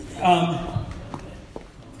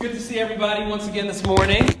Good to see everybody once again this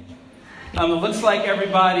morning. It looks like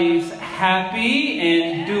everybody's happy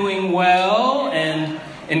and doing well and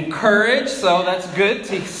encouraged, so that's good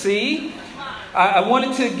to see. I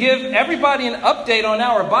wanted to give everybody an update on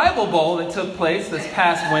our Bible Bowl that took place this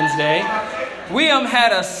past Wednesday. We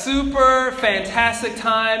had a super fantastic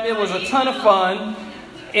time. It was a ton of fun.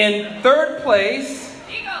 In third place,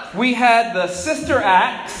 we had the Sister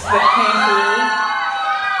Acts that came through.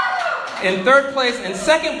 In third place, in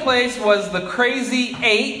second place was the Crazy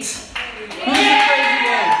Eight. Who's the Crazy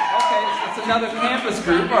Eight? Okay, it's another campus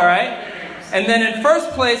group, all right. And then in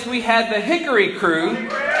first place, we had the Hickory Crew,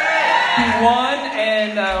 who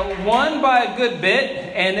won by a good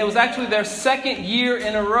bit. And it was actually their second year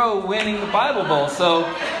in a row winning the Bible Bowl. So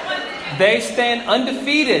they stand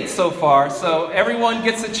undefeated so far. So everyone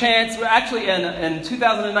gets a chance. Actually, in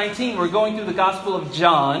 2019, we're going through the Gospel of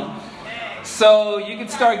John. So you can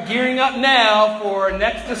start gearing up now for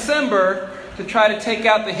next December to try to take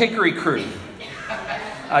out the Hickory Crew.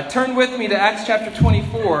 Turn with me to Acts chapter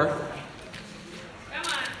 24.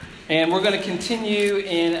 And we're going to continue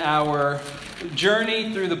in our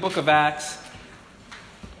journey through the book of Acts.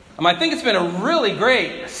 I think it's been a really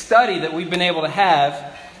great study that we've been able to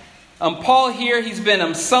have. Paul here, he's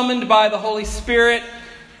been summoned by the Holy Spirit.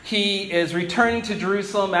 He is returning to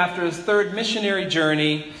Jerusalem after his third missionary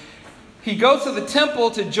journey. He goes to the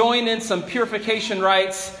temple to join in some purification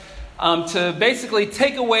rites to basically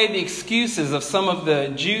take away the excuses of some of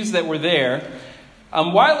the Jews that were there.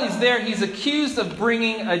 While he's there, he's accused of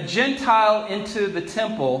bringing a Gentile into the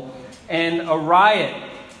temple, and a riot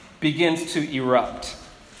begins to erupt.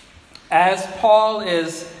 As Paul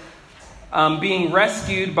is being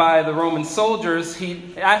rescued by the Roman soldiers,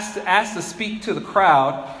 he asked to speak to the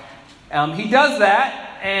crowd. He does that.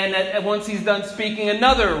 And once he's done speaking,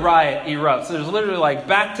 another riot erupts. So there's literally like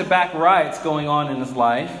back-to-back riots going on in his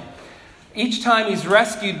life. Each time he's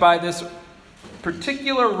rescued by this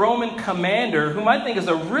particular Roman commander, whom I think is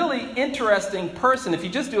a really interesting person if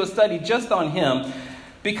you just do a study just on him.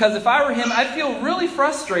 Because if I were him, I'd feel really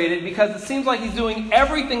frustrated because it seems like he's doing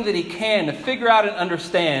everything that he can to figure out and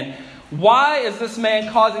understand why is this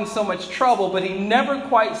man causing so much trouble, but he never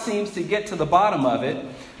quite seems to get to the bottom of it.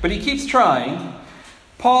 But he keeps trying.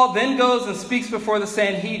 Paul then goes and speaks before the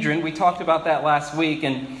Sanhedrin. We talked about that last week.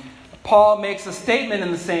 And Paul makes a statement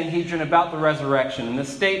in the Sanhedrin about the resurrection. And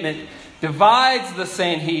this statement divides the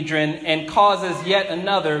Sanhedrin and causes yet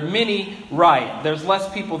another mini riot. There's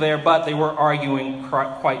less people there, but they were arguing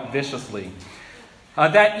quite viciously.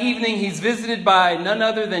 That evening, he's visited by none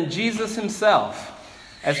other than Jesus himself.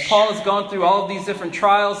 As Paul has gone through all of these different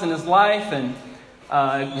trials in his life and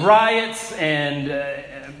riots and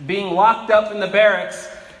being locked up in the barracks,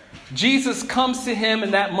 Jesus comes to him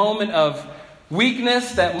in that moment of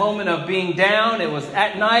weakness, that moment of being down. It was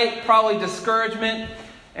at night, probably discouragement,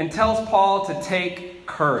 and tells Paul to take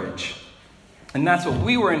courage. And that's what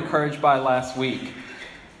we were encouraged by last week.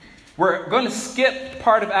 We're going to skip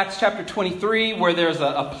part of Acts chapter 23 where there's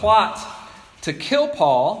a plot to kill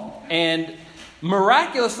Paul, and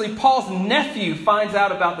miraculously Paul's nephew finds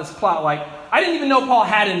out about this plot. Like, I didn't even know Paul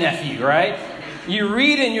had a nephew, right? You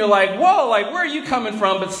read it and you're like, whoa, like, where are you coming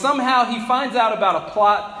from? But somehow he finds out about a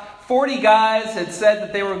plot. 40 guys had said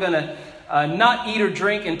that they were going to not eat or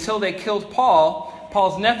drink until they killed Paul.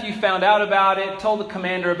 Paul's nephew found out about it, told the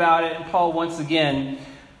commander about it, and Paul once again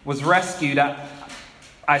was rescued. I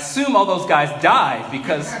assume all those guys died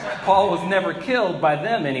because Paul was never killed by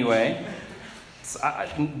them anyway.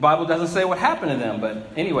 The Bible doesn't say what happened to them, but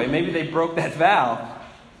anyway, maybe they broke that vow.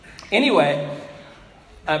 Anyway,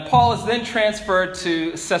 Paul is then transferred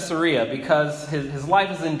to Caesarea because his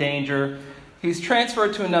life is in danger. He's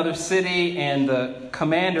transferred to another city, and the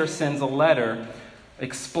commander sends a letter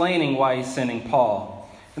explaining why he's sending Paul.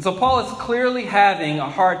 And so Paul is clearly having a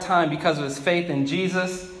hard time because of his faith in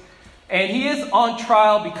Jesus, and he is on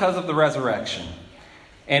trial because of the resurrection.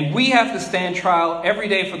 And we have to stand trial every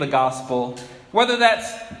day for the gospel, whether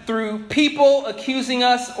that's through people accusing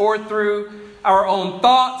us or through our own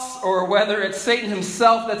thoughts, or whether it's Satan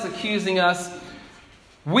himself that's accusing us.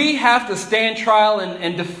 We have to stand trial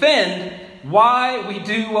and defend why we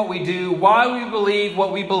do what we do, why we believe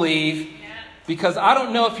what we believe. Because I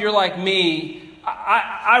don't know if you're like me,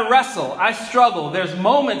 I wrestle, I struggle. There's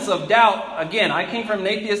moments of doubt. Again, I came from an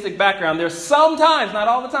atheistic background. There's sometimes, not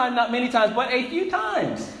all the time, not many times, but a few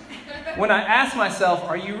times when I ask myself,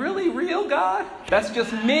 are you really real, God? That's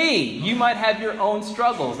just me. You might have your own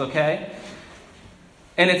struggles, okay?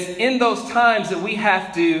 And it's in those times that we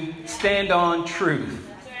have to stand on truth.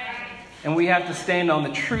 And we have to stand on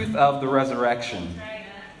the truth of the resurrection.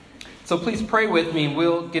 So please pray with me.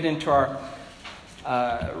 We'll get into our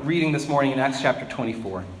reading this morning in Acts chapter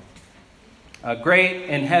 24. Great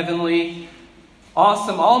and heavenly,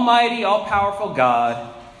 awesome, almighty, all-powerful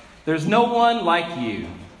God, there's no one like you.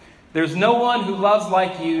 There's no one who loves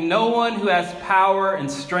like you, no one who has power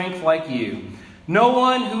and strength like you, no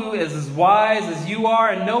one who is as wise as you are,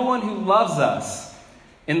 and no one who loves us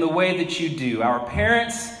in the way that you do. Our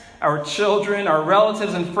parents, our children, our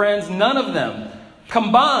relatives and friends, none of them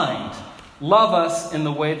combined love us in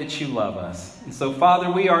the way that you love us. And so, Father,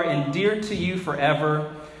 we are endeared to you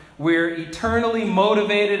forever. We're eternally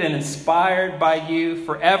motivated and inspired by you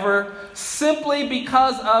forever, simply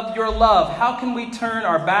because of your love. How can we turn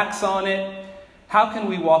our backs on it? How can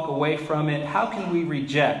we walk away from it? How can we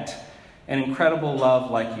reject an incredible love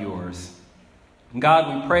like yours? And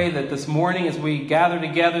God, we pray that this morning as we gather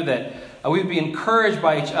together, that we would be encouraged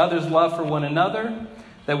by each other's love for one another,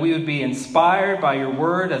 that we would be inspired by your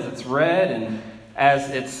word as it's read and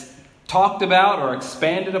as it's talked about or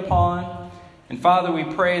expanded upon. And Father, we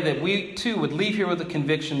pray that we too would leave here with a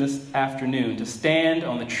conviction this afternoon to stand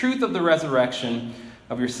on the truth of the resurrection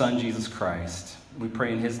of your Son, Jesus Christ. We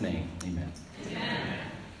pray in his name. Amen. Amen.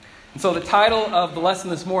 And so the title of the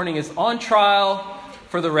lesson this morning is On Trial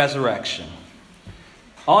for the Resurrection.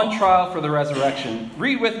 On Trial for the Resurrection.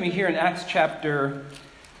 Read with me here in Acts chapter...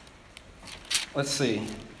 Let's see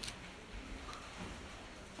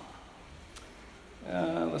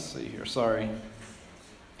here. Sorry.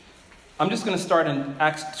 I'm just going to start in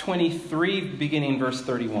Acts 23, beginning verse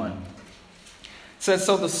 31. It says,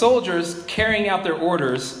 So the soldiers, carrying out their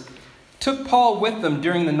orders, took Paul with them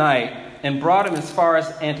during the night and brought him as far as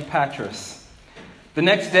Antipatris. The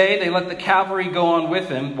next day, they let the cavalry go on with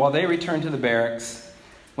him while they returned to the barracks.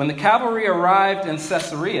 When the cavalry arrived in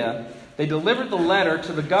Caesarea, they delivered the letter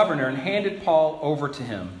to the governor and handed Paul over to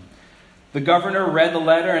him. The governor read the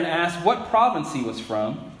letter and asked what province he was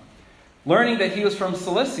from. Learning that he was from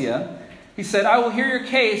Cilicia, he said, I will hear your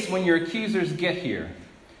case when your accusers get here.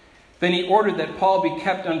 Then he ordered that Paul be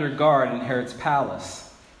kept under guard in Herod's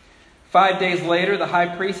palace. 5 days later, the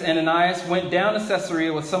high priest Ananias went down to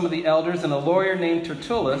Caesarea with some of the elders and a lawyer named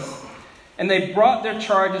Tertullus, and they brought their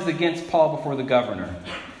charges against Paul before the governor.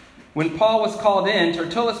 When Paul was called in,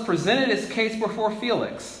 Tertullus presented his case before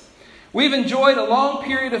Felix. We've enjoyed a long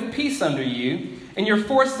period of peace under you, and your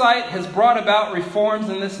foresight has brought about reforms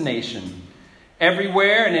in this nation.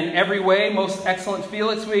 Everywhere and in every way, most excellent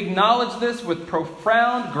Felix, we acknowledge this with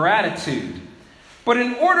profound gratitude. But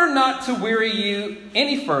in order not to weary you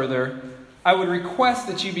any further, I would request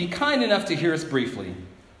that you be kind enough to hear us briefly.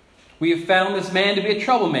 We have found this man to be a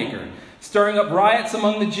troublemaker, stirring up riots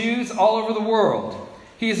among the Jews all over the world.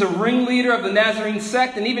 He is a ringleader of the Nazarene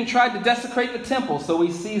sect and even tried to desecrate the temple, so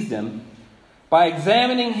we seized him. By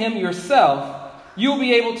examining him yourself, you will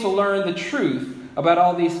be able to learn the truth about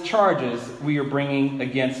all these charges we are bringing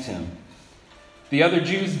against him. The other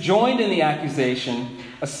Jews joined in the accusation,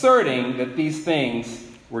 asserting that these things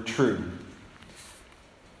were true.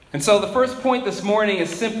 And so the first point this morning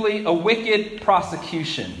is simply a wicked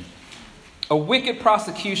prosecution. A wicked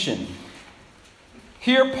prosecution.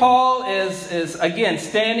 Here Paul is again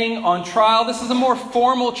standing on trial. This is a more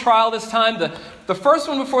formal trial this time. The first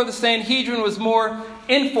one before the Sanhedrin was more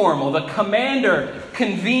informal. The commander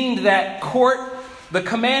convened that court. The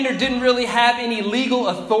commander didn't really have any legal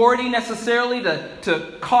authority necessarily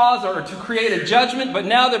to cause or to create a judgment, but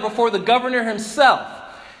now they're before the governor himself.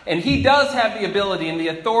 And he does have the ability and the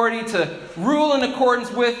authority to rule in accordance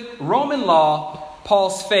with Roman law,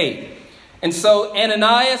 Paul's fate. And so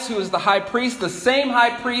Ananias, who is the high priest, the same high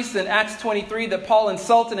priest in Acts 23 that Paul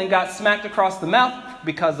insulted and got smacked across the mouth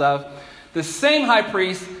because of, the same high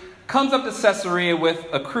priest comes up to Caesarea with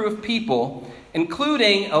a crew of people,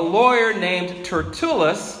 including a lawyer named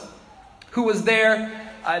Tertullus, who was there.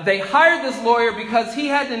 They hired this lawyer because he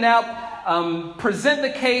had to now present the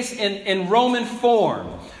case in Roman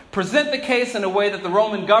form. Present the case in a way that the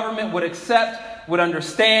Roman government would accept, would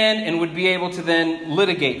understand, and would be able to then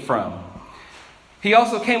litigate from. He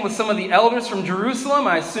also came with some of the elders from Jerusalem.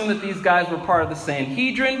 I assume that these guys were part of the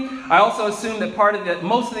Sanhedrin. I also assume that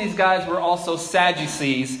most of these guys were also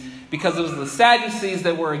Sadducees, because it was the Sadducees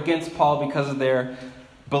that were against Paul because of their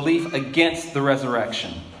belief against the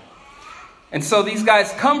resurrection. And so these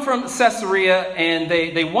guys come from Caesarea, and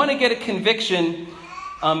they want to get a conviction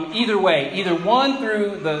either way. Either one,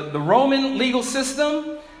 through the Roman legal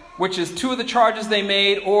system, which is two of the charges they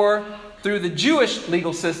made, or through the Jewish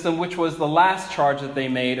legal system, which was the last charge that they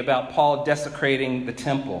made about Paul desecrating the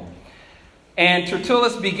temple. And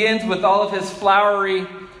Tertullus begins with all of his flowery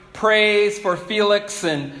praise for Felix,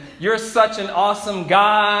 and you're such an awesome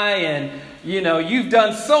guy, and you've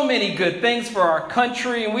done so many good things for our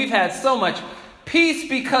country, and we've had so much peace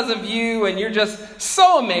because of you, and you're just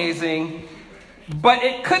so amazing. But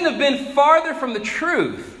it couldn't have been farther from the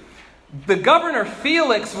truth. The governor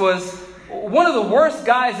Felix was one of the worst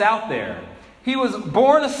guys out there. He was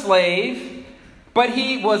born a slave, but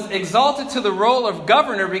he was exalted to the role of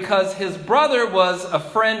governor because his brother was a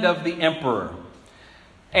friend of the emperor.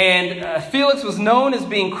 And Felix was known as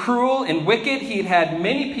being cruel and wicked. He'd had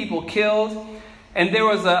many people killed. And there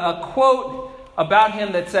was a quote about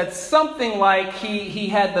him that said something like he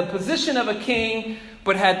had the position of a king,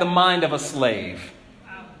 but had the mind of a slave.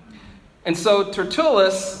 And so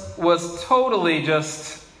Tertullus was totally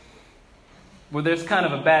just, well, there's kind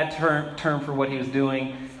of a bad term for what he was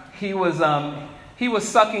doing. He was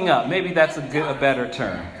sucking up. Maybe that's a better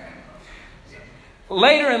term.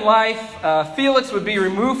 Later in life, Felix would be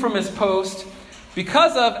removed from his post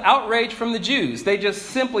because of outrage from the Jews. They just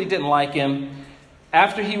simply didn't like him.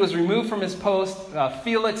 After he was removed from his post,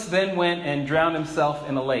 Felix then went and drowned himself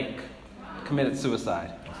in a lake, committed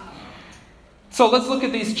suicide. So let's look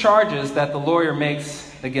at these charges that the lawyer makes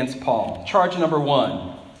against Paul. Charge number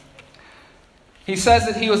 1. He says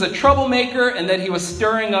that he was a troublemaker and that he was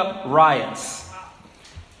stirring up riots.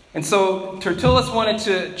 And so Tertullus wanted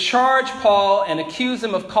to charge Paul and accuse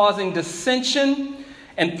him of causing dissension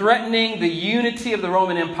and threatening the unity of the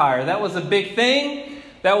Roman Empire. That was a big thing.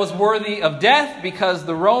 That was worthy of death because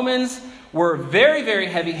the Romans were very, very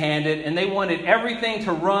heavy-handed, and they wanted everything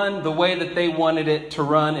to run the way that they wanted it to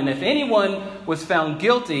run. And if anyone was found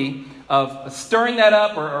guilty of stirring that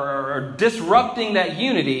up or disrupting that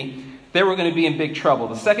unity, they were going to be in big trouble.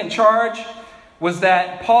 The second charge was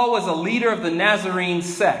that Paul was a leader of the Nazarene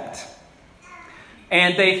sect.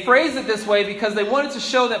 And they phrased it this way because they wanted to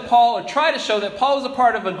show that Paul, or try to show that Paul was a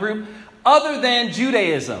part of a group other than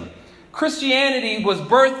Judaism. Christianity was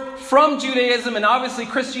birthed from Judaism, and obviously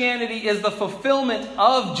Christianity is the fulfillment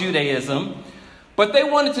of Judaism. But they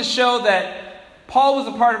wanted to show that Paul was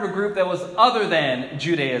a part of a group that was other than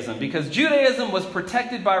Judaism, because Judaism was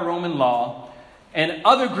protected by Roman law, and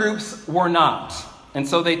other groups were not. And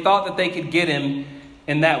so they thought that they could get him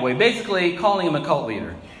in that way, basically calling him a cult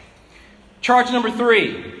leader. Charge number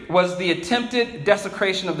 3 was the attempted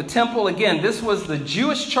desecration of the temple. Again, this was the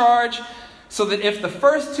Jewish charge, so that if the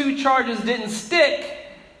first 2 charges didn't stick,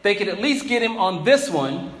 they could at least get him on this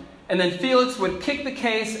one. And then Felix would kick the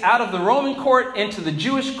case out of the Roman court into the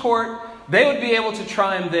Jewish court. They would be able to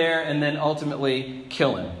try him there and then ultimately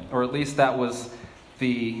kill him. Or at least that was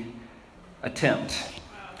the attempt.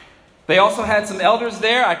 They also had some elders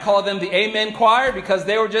there. I call them the Amen Choir because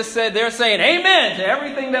they were saying amen to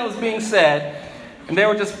everything that was being said. And they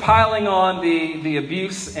were just piling on the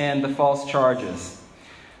abuse and the false charges.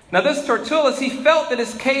 Now this Tertullus, he felt that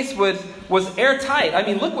his case was airtight. I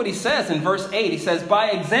mean, look what he says in verse 8. He says, by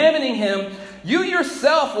examining him, you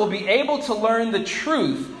yourself will be able to learn the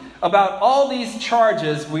truth about all these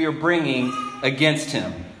charges we are bringing against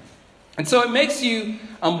him. And so it makes you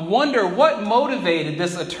wonder what motivated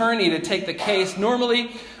this attorney to take the case.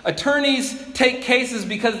 Normally, attorneys take cases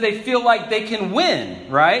because they feel like they can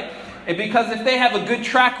win, right? And because if they have a good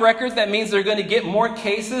track record, that means they're going to get more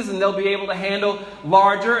cases and they'll be able to handle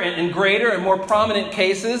larger and greater and more prominent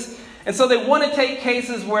cases. And so they want to take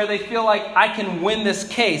cases where they feel like I can win this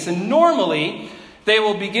case. And normally, they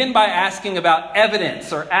will begin by asking about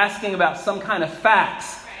evidence or asking about some kind of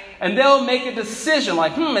facts. And they'll make a decision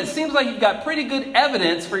like, it seems like you've got pretty good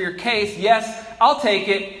evidence for your case. Yes, I'll take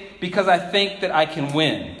it because I think that I can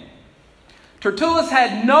win. Tertullus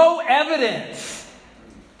had no evidence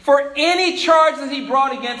for any charge that he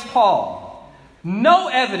brought against Paul. No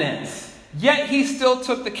evidence. Yet he still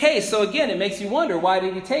took the case. So again, it makes you wonder, why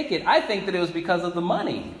did he take it? I think that it was because of the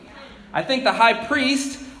money. I think the high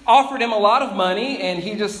priest offered him a lot of money and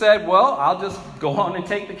he just said, well, I'll just go on and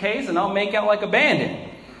take the case and I'll make out like a bandit.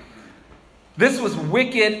 This was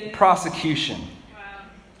wicked prosecution.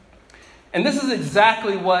 And this is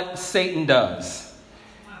exactly what Satan does.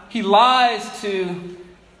 He lies to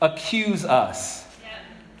accuse us.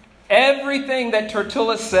 Everything that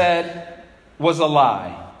Tertullus said was a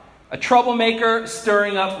lie. A troublemaker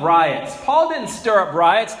stirring up riots. Paul didn't stir up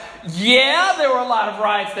riots. Yeah, there were a lot of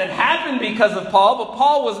riots that happened because of Paul, but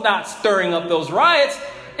Paul was not stirring up those riots.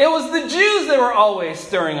 It was the Jews that were always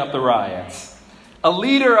stirring up the riots. A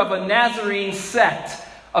leader of a Nazarene sect.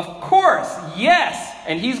 Of course, yes.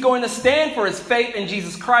 And he's going to stand for his faith in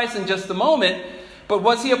Jesus Christ in just a moment. But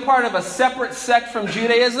was he a part of a separate sect from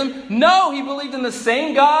Judaism? No, he believed in the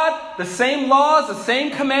same God, the same laws, the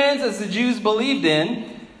same commands as the Jews believed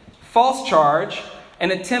in. False charge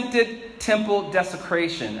and attempted temple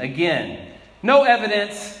desecration. Again, no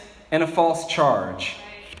evidence, and a false charge.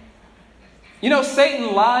 You know,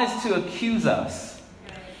 Satan lies to accuse us.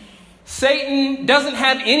 Satan doesn't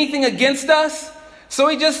have anything against us, so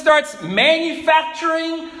he just starts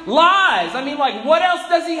manufacturing lies. I mean, like, what else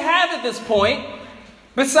does he have at this point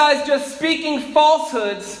besides just speaking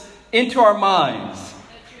falsehoods into our minds?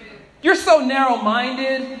 You're so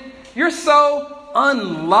narrow-minded. You're so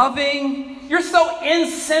unloving. You're so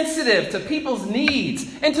insensitive to people's needs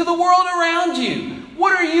and to the world around you.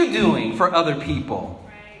 What are you doing for other people?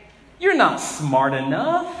 You're not smart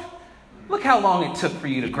enough. Look how long it took for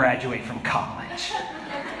you to graduate from college,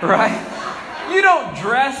 right? You don't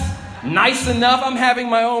dress nice enough. I'm having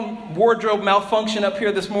my own wardrobe malfunction up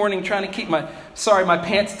here this morning, trying to keep my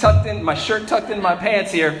pants tucked in, my shirt tucked in my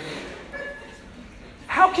pants here.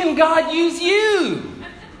 How can God use you?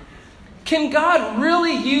 Can God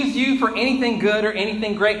really use you for anything good or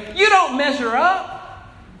anything great? You don't measure up.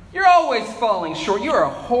 You're always falling short. You're a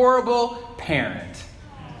horrible parent.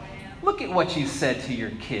 Look at what you said to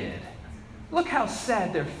your kid. Look how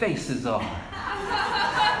sad their faces are.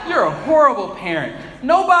 You're a horrible parent.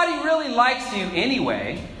 Nobody really likes you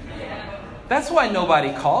anyway. That's why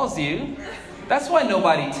nobody calls you. That's why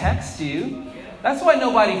nobody texts you. That's why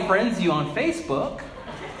nobody friends you on Facebook.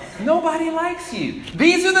 Nobody likes you.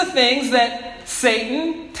 These are the things that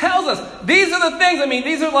Satan tells us. These are the things,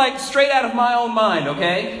 these are like straight out of my own mind,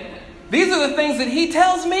 okay? These are the things that he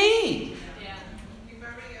tells me.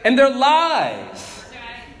 And they're lies.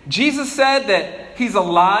 Jesus said that he's a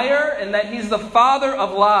liar and that he's the father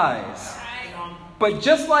of lies. But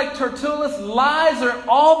just like Tertullus, lies are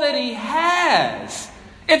all that he has.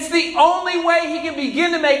 It's the only way he can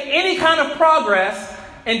begin to make any kind of progress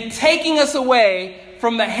in taking us away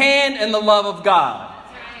from the hand and the love of God.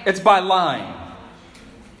 It's by lying.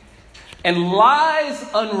 And lies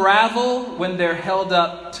unravel when they're held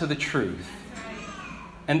up to the truth.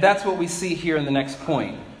 And that's what we see here in the next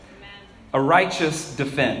point. A righteous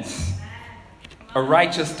defense. A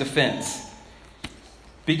righteous defense.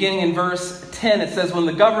 Beginning in verse 10, it says, when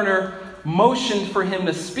the governor motioned for him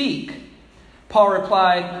to speak, Paul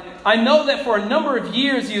replied, I know that for a number of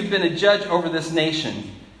years you've been a judge over this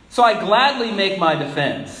nation, so I gladly make my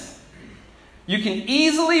defense. You can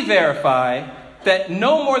easily verify that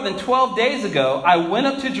no more than 12 days ago I went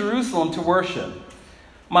up to Jerusalem to worship.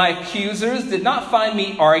 My accusers did not find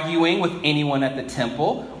me arguing with anyone at the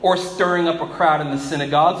temple or stirring up a crowd in the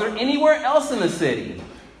synagogues or anywhere else in the city.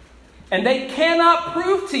 And they cannot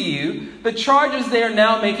prove to you the charges they are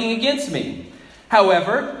now making against me.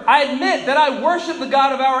 However, I admit that I worship the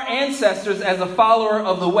God of our ancestors as a follower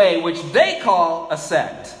of the way, which they call a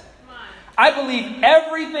sect. I believe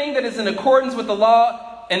everything that is in accordance with the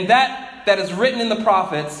law and that is written in the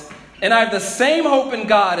prophets, and I have the same hope in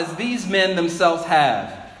God as these men themselves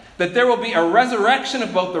have, that there will be a resurrection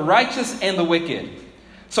of both the righteous and the wicked.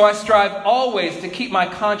 So I strive always to keep my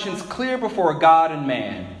conscience clear before God and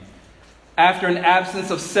man. After an absence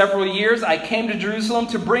of several years, I came to Jerusalem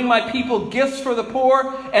to bring my people gifts for the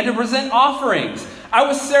poor and to present offerings. I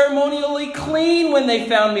was ceremonially clean when they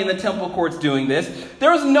found me in the temple courts doing this.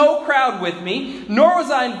 There was no crowd with me, nor was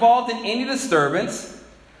I involved in any disturbance.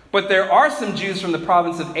 But there are some Jews from the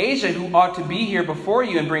province of Asia who ought to be here before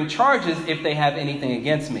you and bring charges if they have anything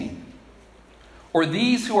against me. Or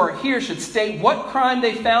these who are here should state what crime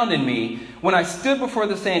they found in me when I stood before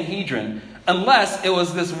the Sanhedrin, unless it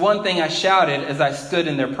was this one thing I shouted as I stood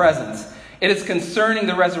in their presence. It is concerning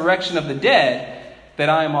the resurrection of the dead that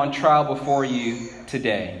I am on trial before you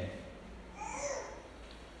today.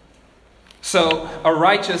 So, a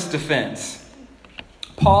righteous defense.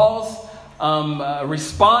 Paul's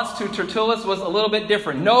response to Tertullus was a little bit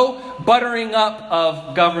different. No buttering up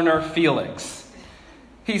of Governor Felix.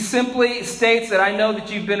 He simply states that I know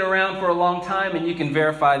that you've been around for a long time and you can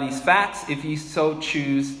verify these facts if you so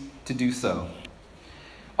choose to do so.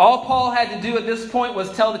 All Paul had to do at this point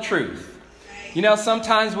was tell the truth. You know,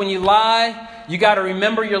 sometimes when you lie, you got to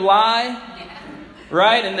remember your lie,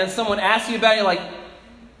 right? And then someone asks you about it, you're like,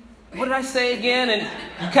 what did I say again? And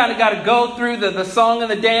you kind of got to go through the song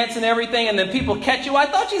and the dance and everything, and then people catch you. I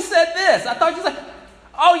thought you said this. I thought you said,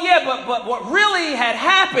 oh yeah, but what really had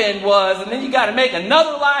happened was, and then you got to make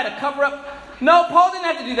another lie to cover up. No, Paul didn't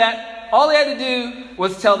have to do that. All he had to do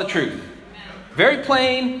was tell the truth. Very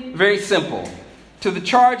plain, very simple. To the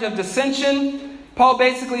charge of dissension, Paul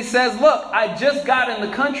basically says, look, I just got in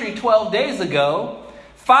the country 12 days ago.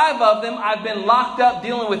 5 of them I've been locked up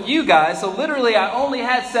dealing with you guys. So literally I only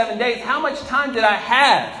had 7 days. How much time did I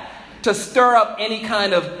have to stir up any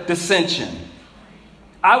kind of dissension?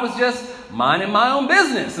 I was just minding my own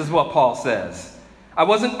business, is what Paul says. I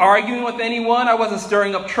wasn't arguing with anyone. I wasn't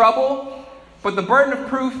stirring up trouble. but the burden of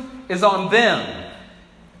proof is on them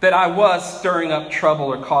that I was stirring up trouble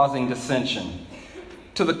or causing dissension.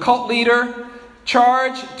 To the cult leader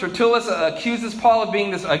charge, Tertullus accuses Paul of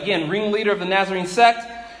being this, again, ringleader of the Nazarene sect.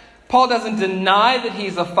 Paul doesn't deny that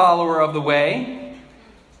he's a follower of the way.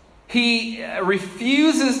 He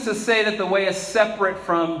refuses to say that the way is separate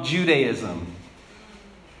from Judaism.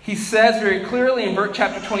 He says very clearly in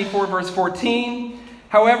chapter 24, verse 14,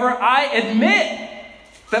 however, I admit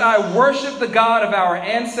that I worship the God of our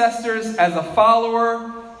ancestors as a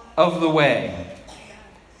follower of the way.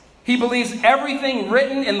 He believes everything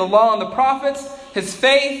written in the law and the prophets. His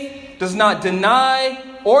faith does not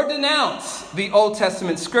deny or denounce the Old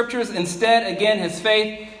Testament scriptures. Instead, again, his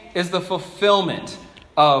faith is the fulfillment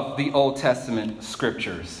of the Old Testament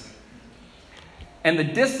scriptures. And the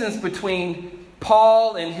distance between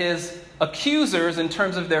Paul and his accusers in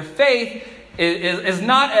terms of their faith is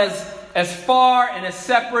not as far and as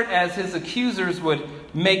separate as his accusers would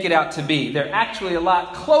make it out to be. They're actually a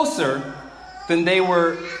lot closer than they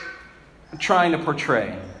were trying to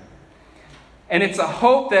portray. And it's a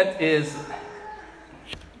hope that is,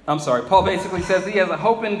 Paul basically says he has a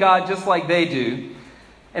hope in God just like they do.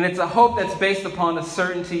 And it's a hope that's based upon the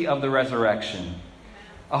certainty of the resurrection.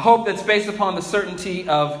 A hope that's based upon the certainty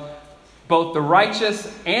of both the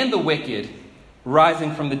righteous and the wicked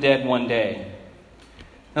rising from the dead one day.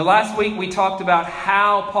 Now, last week we talked about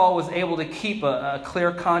how Paul was able to keep a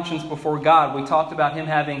clear conscience before God. We talked about him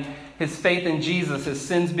having his faith in Jesus, his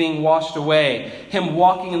sins being washed away, him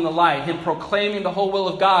walking in the light, him proclaiming the whole will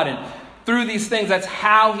of God. And through these things, that's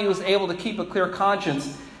how he was able to keep a clear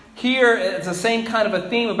conscience. Here, it's the same kind of a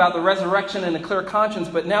theme about the resurrection and a clear conscience,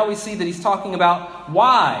 but now we see that he's talking about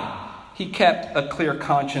why he kept a clear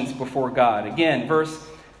conscience before God. Again, verse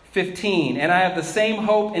 15, and I have the same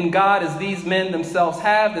hope in God as these men themselves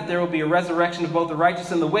have, that there will be a resurrection of both the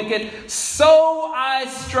righteous and the wicked. So I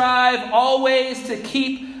strive always to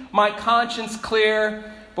keep my conscience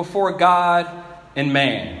clear before God and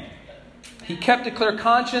man. He kept a clear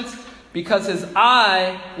conscience because his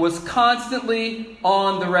eye was constantly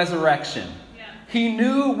on the resurrection. He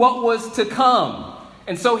knew what was to come.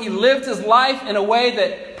 And so he lived his life in a way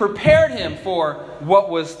that prepared him for what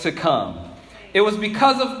was to come. It was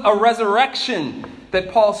because of a resurrection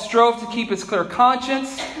that Paul strove to keep his clear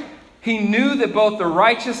conscience. He knew that both the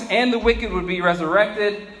righteous and the wicked would be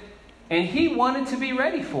resurrected, and he wanted to be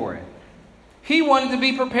ready for it. He wanted to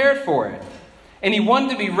be prepared for it. And he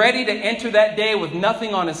wanted to be ready to enter that day with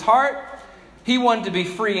nothing on his heart. He wanted to be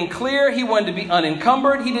free and clear. He wanted to be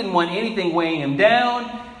unencumbered. He didn't want anything weighing him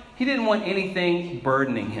down. He didn't want anything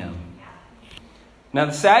burdening him. Now,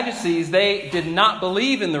 the Sadducees, they did not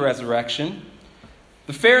believe in the resurrection.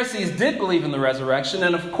 The Pharisees did believe in the resurrection.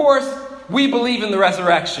 And of course, we believe in the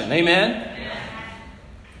resurrection. Amen?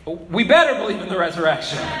 We better believe in the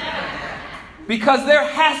resurrection. Because there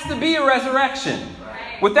has to be a resurrection.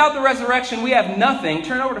 Without the resurrection, we have nothing.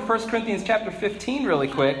 Turn over to 1 Corinthians chapter 15 really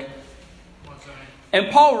quick.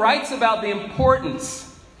 And Paul writes about the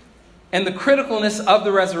importance and the criticalness of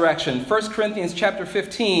the resurrection. 1 Corinthians chapter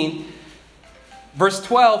 15, verse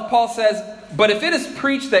 12, Paul says, but if it is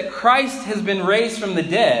preached that Christ has been raised from the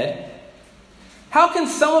dead, how can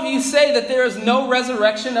some of you say that there is no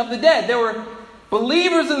resurrection of the dead? There were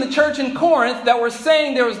believers in the church in Corinth that were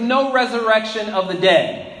saying there was no resurrection of the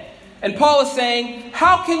dead. And Paul is saying,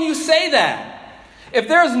 how can you say that? If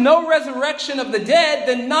there is no resurrection of the dead,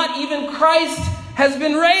 then not even Christ has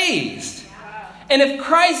been raised. And if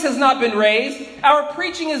Christ has not been raised, our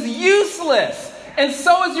preaching is useless. And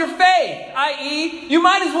so is your faith. I.e., you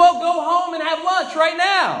might as well go home and have lunch right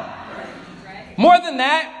now. More than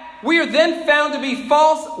that, we are then found to be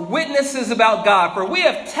false witnesses about God. For we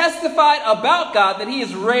have testified about God that he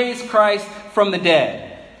has raised Christ from the dead.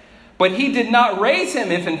 But he did not raise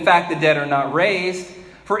him if in fact the dead are not raised.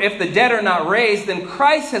 For if the dead are not raised, then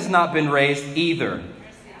Christ has not been raised either.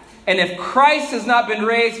 And if Christ has not been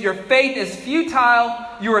raised, your faith is futile.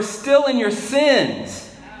 You are still in your sins.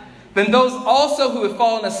 Then those also who have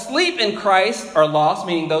fallen asleep in Christ are lost,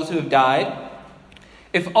 meaning those who have died.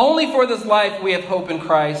 If only for this life we have hope in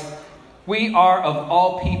Christ, we are of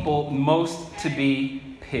all people most to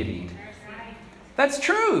be pitied. That's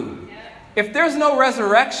true. If there's no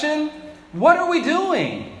resurrection, what are we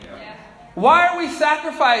doing? Why are we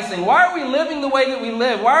sacrificing? Why are we living the way that we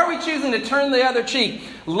live? Why are we choosing to turn the other cheek?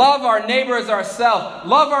 Love our neighbor as ourselves.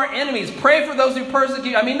 Love our enemies. Pray for those who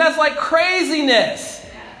persecute. I mean, that's like craziness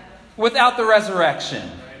without the resurrection.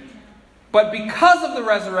 But because of the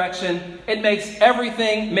resurrection, it makes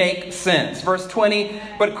everything make sense. Verse 20,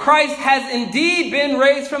 but Christ has indeed been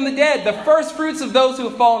raised from the dead, the first fruits of those who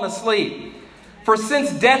have fallen asleep. For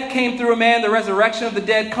since death came through a man, the resurrection of the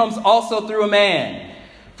dead comes also through a man.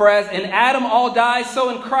 For as in Adam all die, so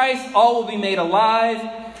in Christ all will be made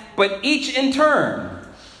alive, but each in turn.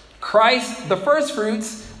 Christ the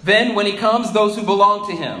firstfruits, then when he comes, those who belong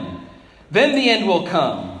to him. Then the end will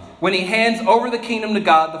come, when he hands over the kingdom to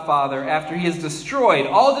God the Father, after he has destroyed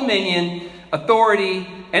all dominion, authority,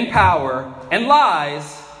 and power, and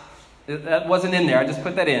lies. That wasn't in there, I just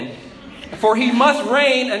put that in. For he must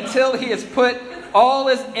reign until he has put all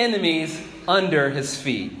his enemies under his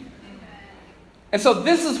feet. And so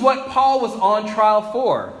this is what Paul was on trial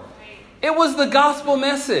for. It was the gospel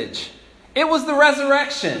message. It was the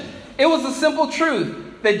resurrection. It was the simple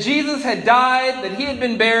truth that Jesus had died, that he had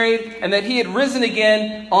been buried, and that he had risen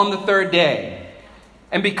again on the third day.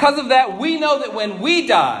 And because of that, we know that when we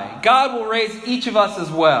die, God will raise each of us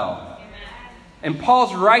as well. And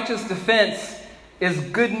Paul's righteous defense is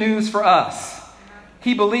good news for us.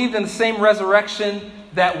 He believed in the same resurrection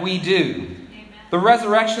that we do. The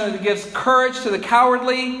resurrection that gives courage to the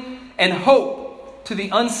cowardly and hope to the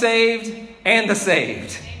unsaved and the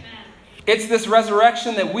saved. It's this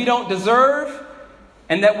resurrection that we don't deserve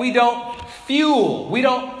and that we don't fuel, we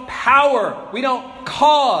don't power, we don't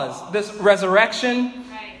cause this resurrection.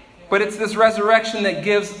 But it's this resurrection that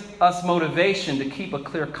gives us motivation to keep a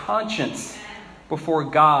clear conscience before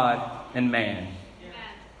God and man.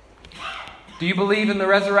 Do you believe in the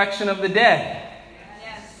resurrection of the dead?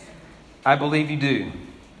 Yes. I believe you do.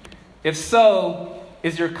 If so,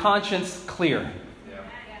 is your conscience clear? Yeah.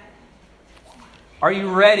 Are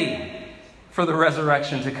you ready for the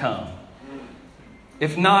resurrection to come?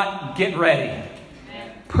 If not, get ready.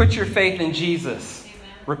 Amen. Put your faith in Jesus. Amen.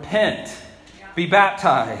 Repent. Be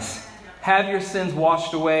baptized. Have your sins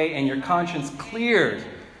washed away and your conscience cleared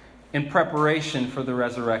in preparation for the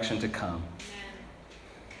resurrection to come.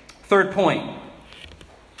 Third point.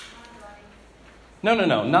 No,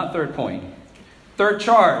 not third point. Third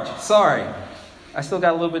charge. Sorry. I still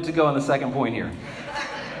got a little bit to go on the second point here.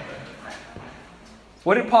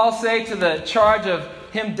 What did Paul say to the charge of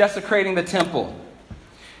him desecrating the temple?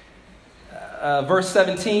 Verse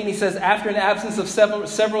 17, he says, after an absence of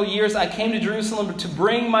several years, I came to Jerusalem to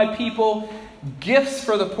bring my people gifts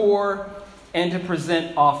for the poor and to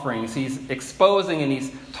present offerings. He's exposing and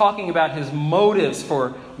he's talking about his motives for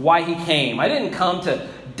why he came. I didn't come to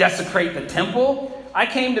desecrate the temple. I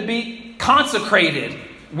came to be consecrated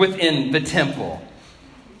within the temple.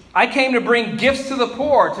 I came to bring gifts to the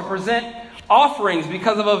poor, to present offerings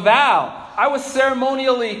because of a vow. I was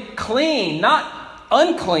ceremonially clean, not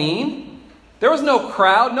unclean. There was no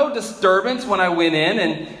crowd, no disturbance when I went in.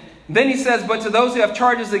 And then he says, but to those who have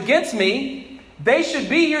charges against me, they should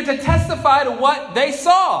be here to testify to what they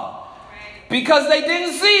saw. Because they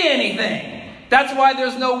didn't see anything. That's why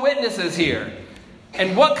there's no witnesses here.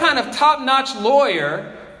 And what kind of top-notch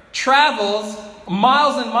lawyer travels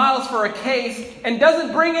miles and miles for a case and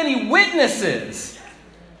doesn't bring any witnesses?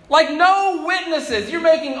 Like, no witnesses. You're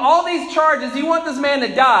making all these charges. You want this man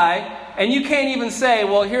to die. And you can't even say,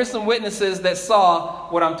 well, here's some witnesses that saw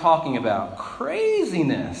what I'm talking about.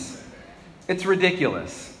 Craziness. It's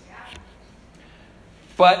ridiculous.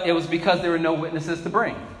 But it was because there were no witnesses to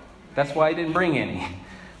bring. That's why he didn't bring any.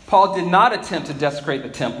 Paul did not attempt to desecrate the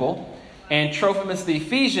temple. And Trophimus the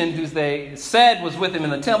Ephesian, who they said was with him in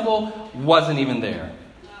the temple, wasn't even there.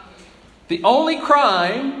 The only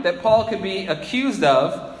crime that Paul could be accused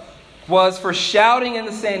of was for shouting in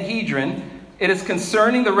the Sanhedrin, it is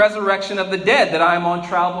concerning the resurrection of the dead that I am on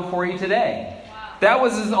trial before you today. That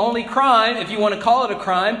was his only crime, if you want to call it a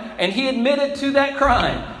crime, and he admitted to that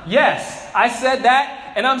crime. Yes, I said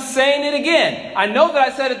that. And I'm saying it again. I know that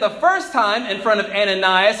I said it the first time in front of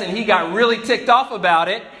Ananias and he got really ticked off about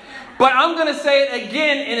it. But I'm going to say it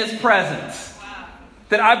again in his presence.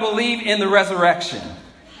 That I believe in the resurrection.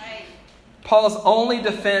 Paul's only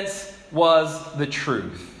defense was the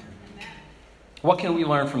truth. What can we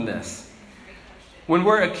learn from this? When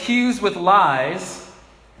we're accused with lies,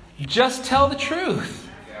 just tell the truth.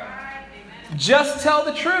 Just tell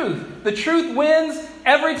the truth. The truth wins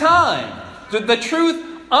every time. The truth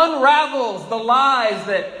unravels the lies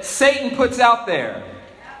that Satan puts out there.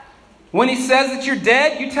 When he says that you're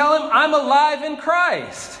dead, you tell him, I'm alive in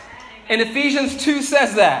Christ. And Ephesians 2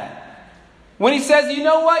 says that. When he says, you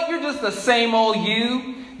know what, you're just the same old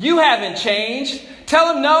you. You haven't changed.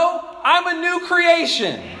 Tell him, no, I'm a new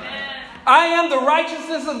creation. I am the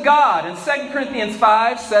righteousness of God. And 2 Corinthians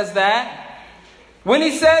 5 says that. When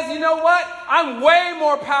he says, you know what? I'm way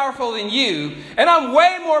more powerful than you, and I'm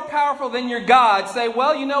way more powerful than your God. Say,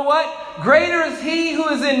 well, you know what? Greater is he who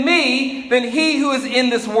is in me than he who is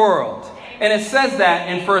in this world. And it says that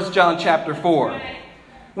in 1 John chapter 4.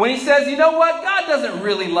 When he says, you know what, God doesn't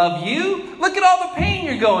really love you. Look at all the pain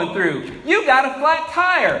you're going through. You got a flat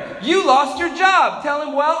tire. You lost your job. Tell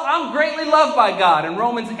him, well, I'm greatly loved by God. And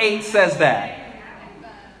Romans 8 says that.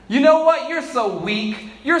 You know what? You're so weak.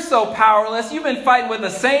 You're so powerless. You've been fighting with the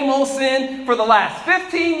same old sin for the last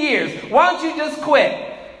 15 years. Why don't you just quit?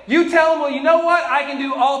 You tell him, well, you know what? I can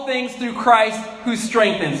do all things through Christ who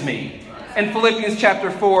strengthens me. And Philippians chapter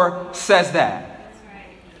 4 says that.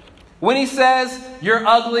 When he says, you're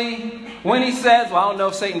ugly. When he says, well, I don't know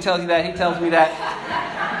if Satan tells you that. He tells me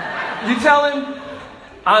that. You tell him,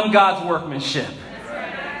 I'm God's workmanship.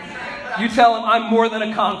 You tell him, I'm more than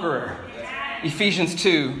a conqueror. Ephesians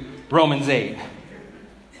 2, Romans 8.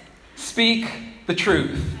 Speak the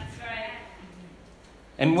truth.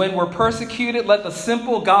 And when we're persecuted, let the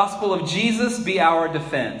simple gospel of Jesus be our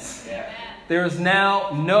defense. There is now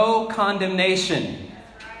no condemnation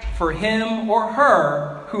for him or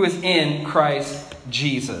her who is in Christ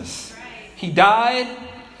Jesus. He died,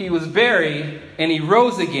 he was buried, and he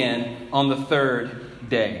rose again on the third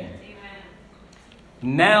day.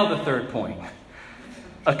 Now the third point,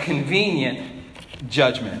 a convenient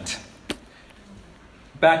judgment.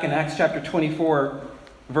 Back in Acts chapter 24,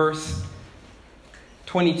 verse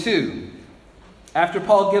 22, after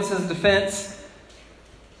Paul gives his defense,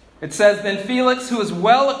 it says, then Felix, who is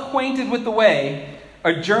well acquainted with the way,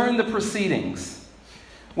 adjourned the proceedings.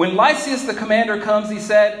 When Lysias the commander comes, he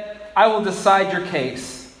said, I will decide your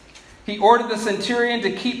case. He ordered the centurion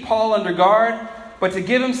to keep Paul under guard, but to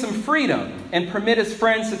give him some freedom and permit his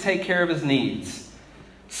friends to take care of his needs.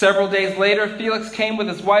 Several days later, Felix came with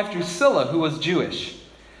his wife Drusilla, who was Jewish.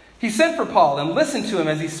 He sent for Paul and listened to him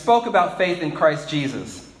as he spoke about faith in Christ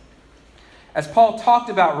Jesus. As Paul talked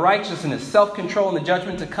about righteousness, self-control, and the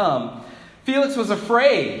judgment to come, Felix was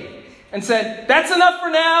afraid and said, that's enough for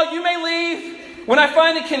now. You may leave. When I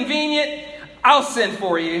find it convenient, I'll send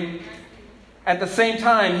for you. At the same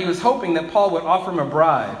time, he was hoping that Paul would offer him a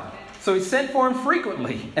bribe. So he sent for him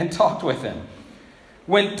frequently and talked with him.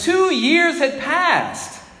 When 2 years had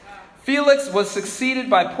passed, Felix was succeeded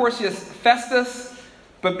by Porcius Festus.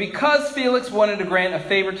 But because Felix wanted to grant a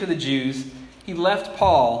favor to the Jews, he left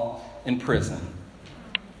Paul in prison.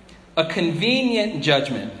 A convenient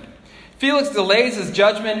judgment. Felix delays his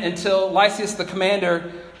judgment until Lysias the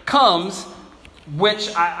commander comes,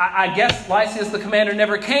 which I guess Lysias the commander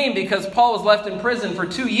never came because Paul was left in prison for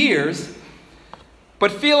 2 years.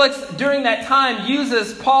 But Felix, during that time,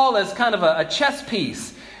 uses Paul as kind of a chess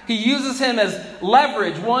piece. He uses him as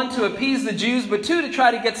leverage, one, to appease the Jews, but two, to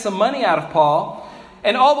try to get some money out of Paul.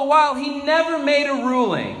 And all the while, he never made a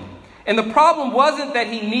ruling. And the problem wasn't that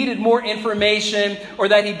he needed more information or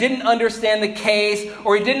that he didn't understand the case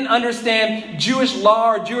or he didn't understand Jewish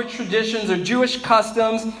law or Jewish traditions or Jewish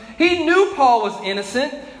customs. He knew Paul was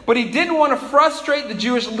innocent, but he didn't want to frustrate the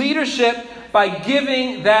Jewish leadership by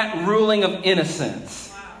giving that ruling of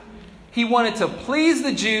innocence. He wanted to please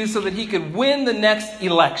the Jews so that he could win the next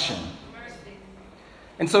election.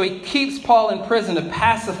 And so he keeps Paul in prison to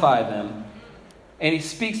pacify them, and he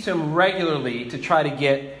speaks to him regularly to try to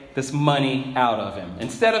get this money out of him.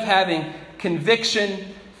 Instead of having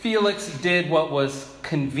conviction, Felix did what was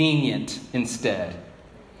convenient instead.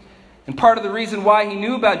 And part of the reason why he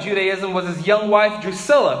knew about Judaism was his young wife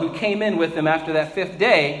Drusilla, who came in with him after that 5th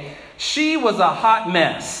day. She was a hot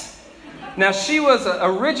mess. Now, she was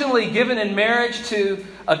originally given in marriage to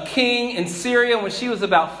a king in Syria when she was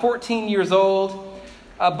about 14 years old.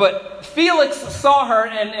 But Felix saw her,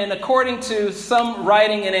 and according to some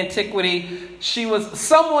writing in antiquity,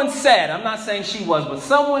 someone said, I'm not saying she was, but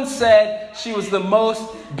someone said she was the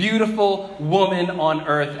most beautiful woman on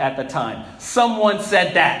earth at the time. Someone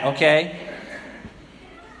said that, okay?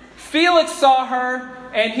 Felix saw her,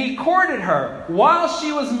 and he courted her while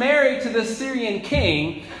she was married to the Syrian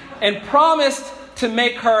king and promised to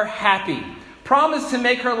make her happy, promised to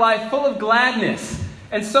make her life full of gladness.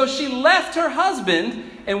 And so she left her husband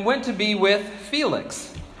and went to be with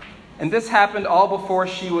Felix. And this happened all before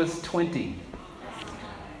she was 20.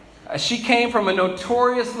 She came from a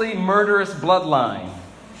notoriously murderous bloodline.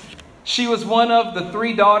 She was one of the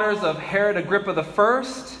 3 daughters of Herod Agrippa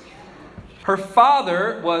I. Her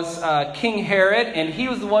father was King Herod, and he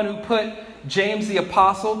was the one who put James the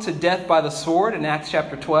Apostle to death by the sword in Acts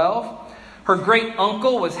chapter 12. Her great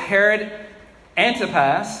uncle was Herod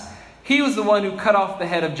Antipas. He was the one who cut off the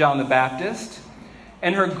head of John the Baptist.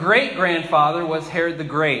 And her great-grandfather was Herod the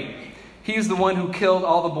Great. He was the one who killed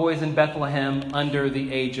all the boys in Bethlehem under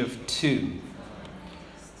the age of 2.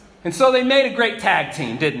 And so they made a great tag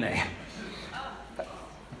team, didn't they?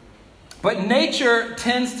 But nature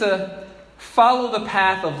tends to follow the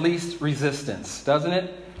path of least resistance, doesn't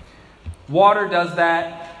it? Water does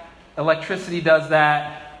that. Electricity does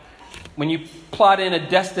that. When you plot in a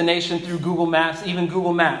destination through Google Maps, even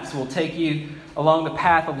Google Maps will take you along the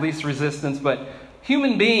path of least resistance. But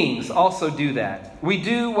human beings also do that. We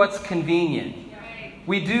do what's convenient.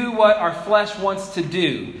 We do what our flesh wants to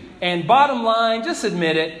do. And bottom line, just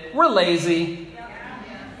admit it, we're lazy.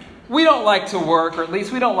 We don't like to work, or at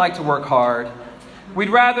least we don't like to work hard. We'd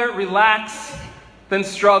rather relax than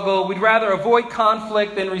struggle. We'd rather avoid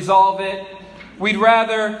conflict than resolve it. We'd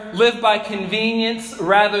rather live by convenience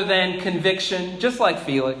rather than conviction, just like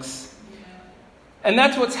Felix. And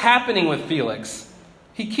that's what's happening with Felix.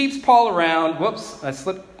 He keeps Paul around. Whoops, I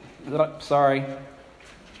slipped. Sorry.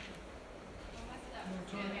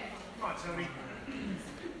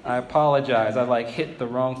 I apologize. I hit the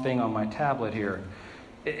wrong thing on my tablet here.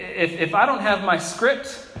 If I don't have my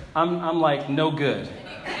script, I'm no good.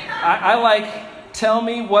 I tell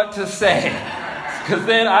me what to say, because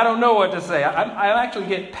then I don't know what to say. I actually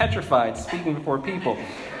get petrified speaking before people.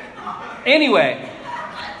 Anyway,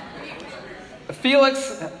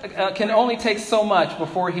 Felix can only take so much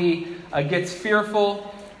before he gets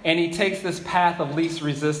fearful, and he takes this path of least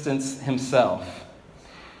resistance himself.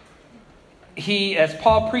 He, as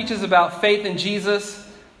Paul preaches about faith in Jesus,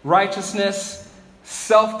 righteousness,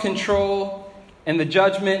 self-control, and the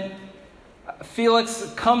judgment,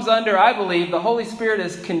 Felix comes under, I believe, the Holy Spirit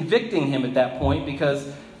is convicting him at that point,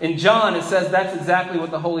 because in John it says that's exactly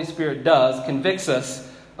what the Holy Spirit does, convicts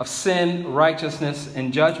us of sin, righteousness,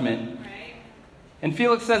 and judgment. And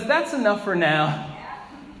Felix says, that's enough for now.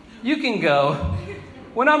 You can go.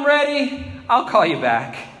 When I'm ready, I'll call you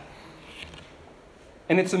back.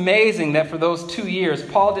 And it's amazing that for those 2 years,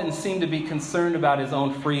 Paul didn't seem to be concerned about his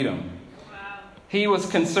own freedom. He was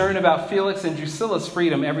concerned about Felix and Drusilla's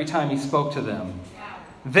freedom every time he spoke to them.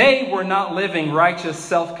 They were not living righteous,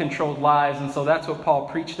 self-controlled lives, and so that's what Paul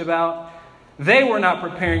preached about. They were not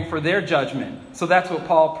preparing for their judgment, so that's what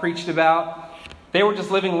Paul preached about. They were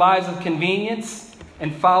just living lives of convenience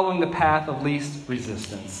and following the path of least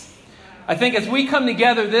resistance. I think as we come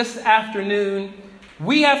together this afternoon,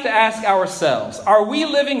 we have to ask ourselves, are we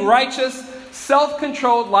living righteous,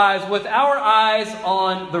 self-controlled lives with our eyes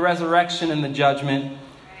on the resurrection and the judgment?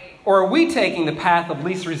 Or are we taking the path of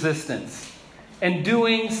least resistance and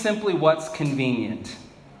doing simply what's convenient?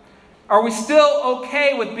 Are we still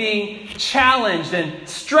okay with being challenged and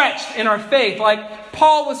stretched in our faith like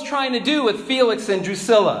Paul was trying to do with Felix and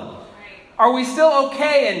Drusilla? Are we still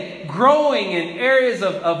okay and growing in areas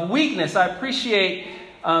of weakness? I appreciate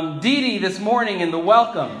Dee this morning in the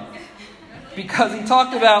welcome, because he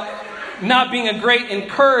talked about not being a great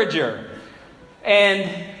encourager. And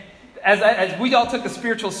as we all took the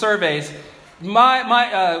spiritual surveys,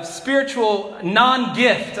 my spiritual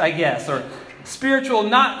non-gift, I guess, or spiritual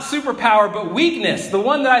not superpower, but weakness, the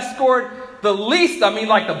one that I scored the least,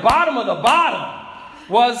 the bottom of the bottom,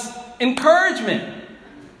 was encouragement.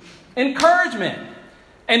 Encouragement.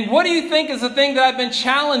 And what do you think is the thing that I've been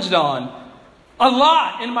challenged on a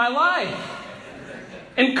lot in my life?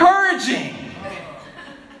 Encouraging.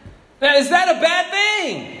 Now, is that a bad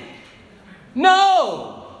thing?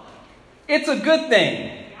 No. It's a good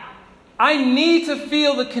thing. I need to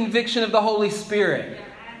feel the conviction of the Holy Spirit.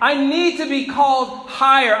 I need to be called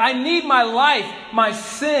higher. I need my life, my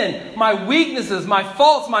sin, my weaknesses, my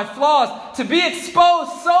faults, my flaws to be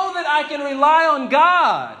exposed so that I can rely on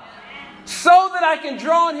God, so that I can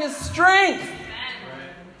draw on His strength.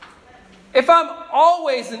 If I'm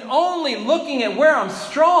always and only looking at where I'm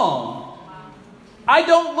strong, I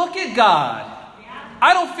don't look at God.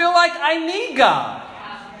 I don't feel like I need God.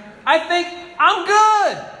 I think I'm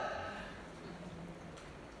good.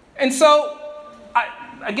 And so,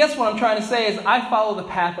 I guess what I'm trying to say is I follow the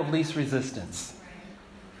path of least resistance.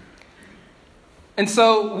 And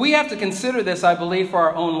so we have to consider this, I believe, for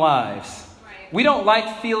our own lives. We don't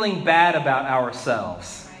like feeling bad about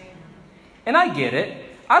ourselves. And I get it.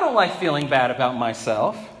 I don't like feeling bad about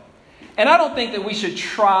myself. And I don't think that we should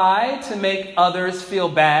try to make others feel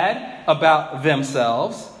bad about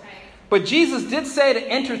themselves. But Jesus did say to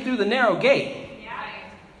enter through the narrow gate.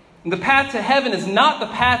 The path to heaven is not the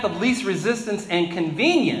path of least resistance and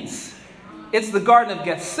convenience. It's the Garden of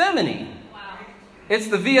Gethsemane. It's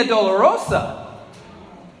the Via Dolorosa.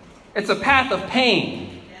 It's a path of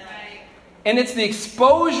pain. And it's the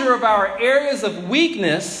exposure of our areas of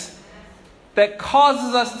weakness that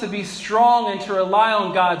causes us to be strong and to rely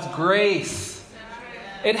on God's grace.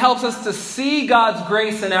 It helps us to see God's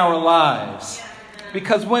grace in our lives.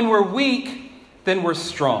 Because when we're weak, then we're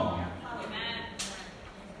strong.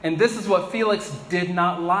 And this is what Felix did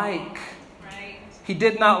not like. He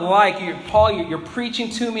did not like, Paul, you're preaching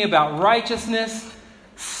to me about righteousness,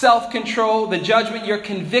 self-control, the judgment. You're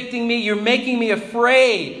convicting me. You're making me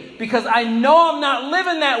afraid because I know I'm not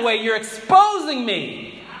living that way. You're exposing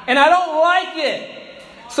me, and I don't like it.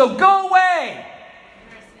 So go away,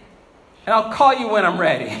 and I'll call you when I'm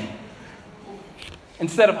ready.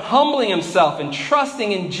 Instead of humbling himself and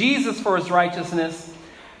trusting in Jesus for his righteousness,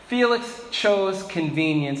 Felix chose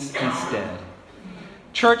convenience instead.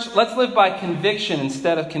 Church, let's live by conviction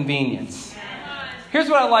instead of convenience. Here's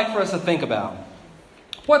what I'd like for us to think about.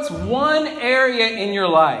 What's one area in your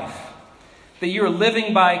life that you're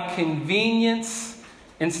living by convenience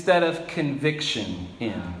instead of conviction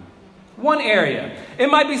in? One area.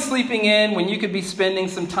 It might be sleeping in when you could be spending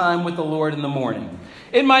some time with the Lord in the morning.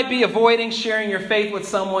 It might be avoiding sharing your faith with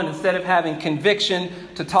someone instead of having conviction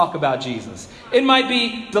to talk about Jesus. It might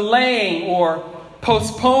be delaying or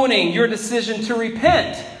postponing your decision to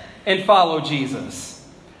repent and follow Jesus.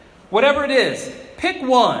 Whatever it is, pick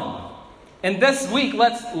one. And this week,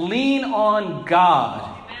 let's lean on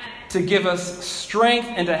God to give us strength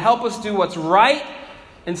and to help us do what's right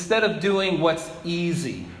instead of doing what's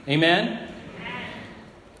easy. Amen?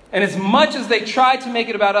 And as much as they tried to make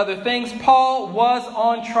it about other things, Paul was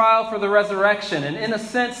on trial for the resurrection. And in a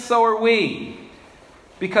sense, so are we.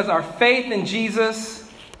 Because our faith in Jesus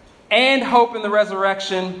and hope in the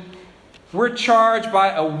resurrection, we're charged by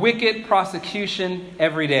a wicked prosecution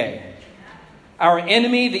every day. Our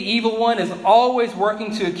enemy, the evil one, is always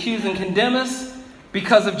working to accuse and condemn us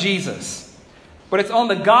because of Jesus. But it's on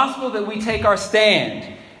the gospel that we take our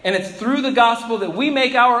stand. And it's through the gospel that we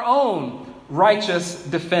make our own righteous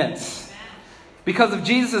defense. Because of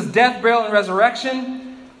Jesus' death, burial, and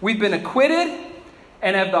resurrection, we've been acquitted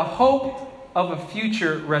and have the hope of a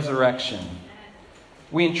future resurrection.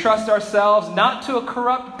 We entrust ourselves not to a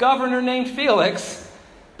corrupt governor named Felix,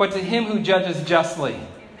 but to him who judges justly.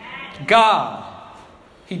 God.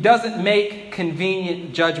 He doesn't make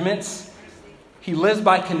convenient judgments. He lives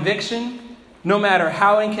by conviction, no matter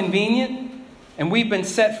how inconvenient. And we've been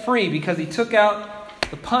set free because he took out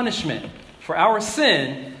the punishment for our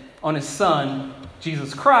sin on his Son,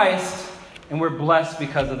 Jesus Christ. And we're blessed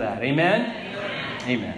because of that. Amen? Amen.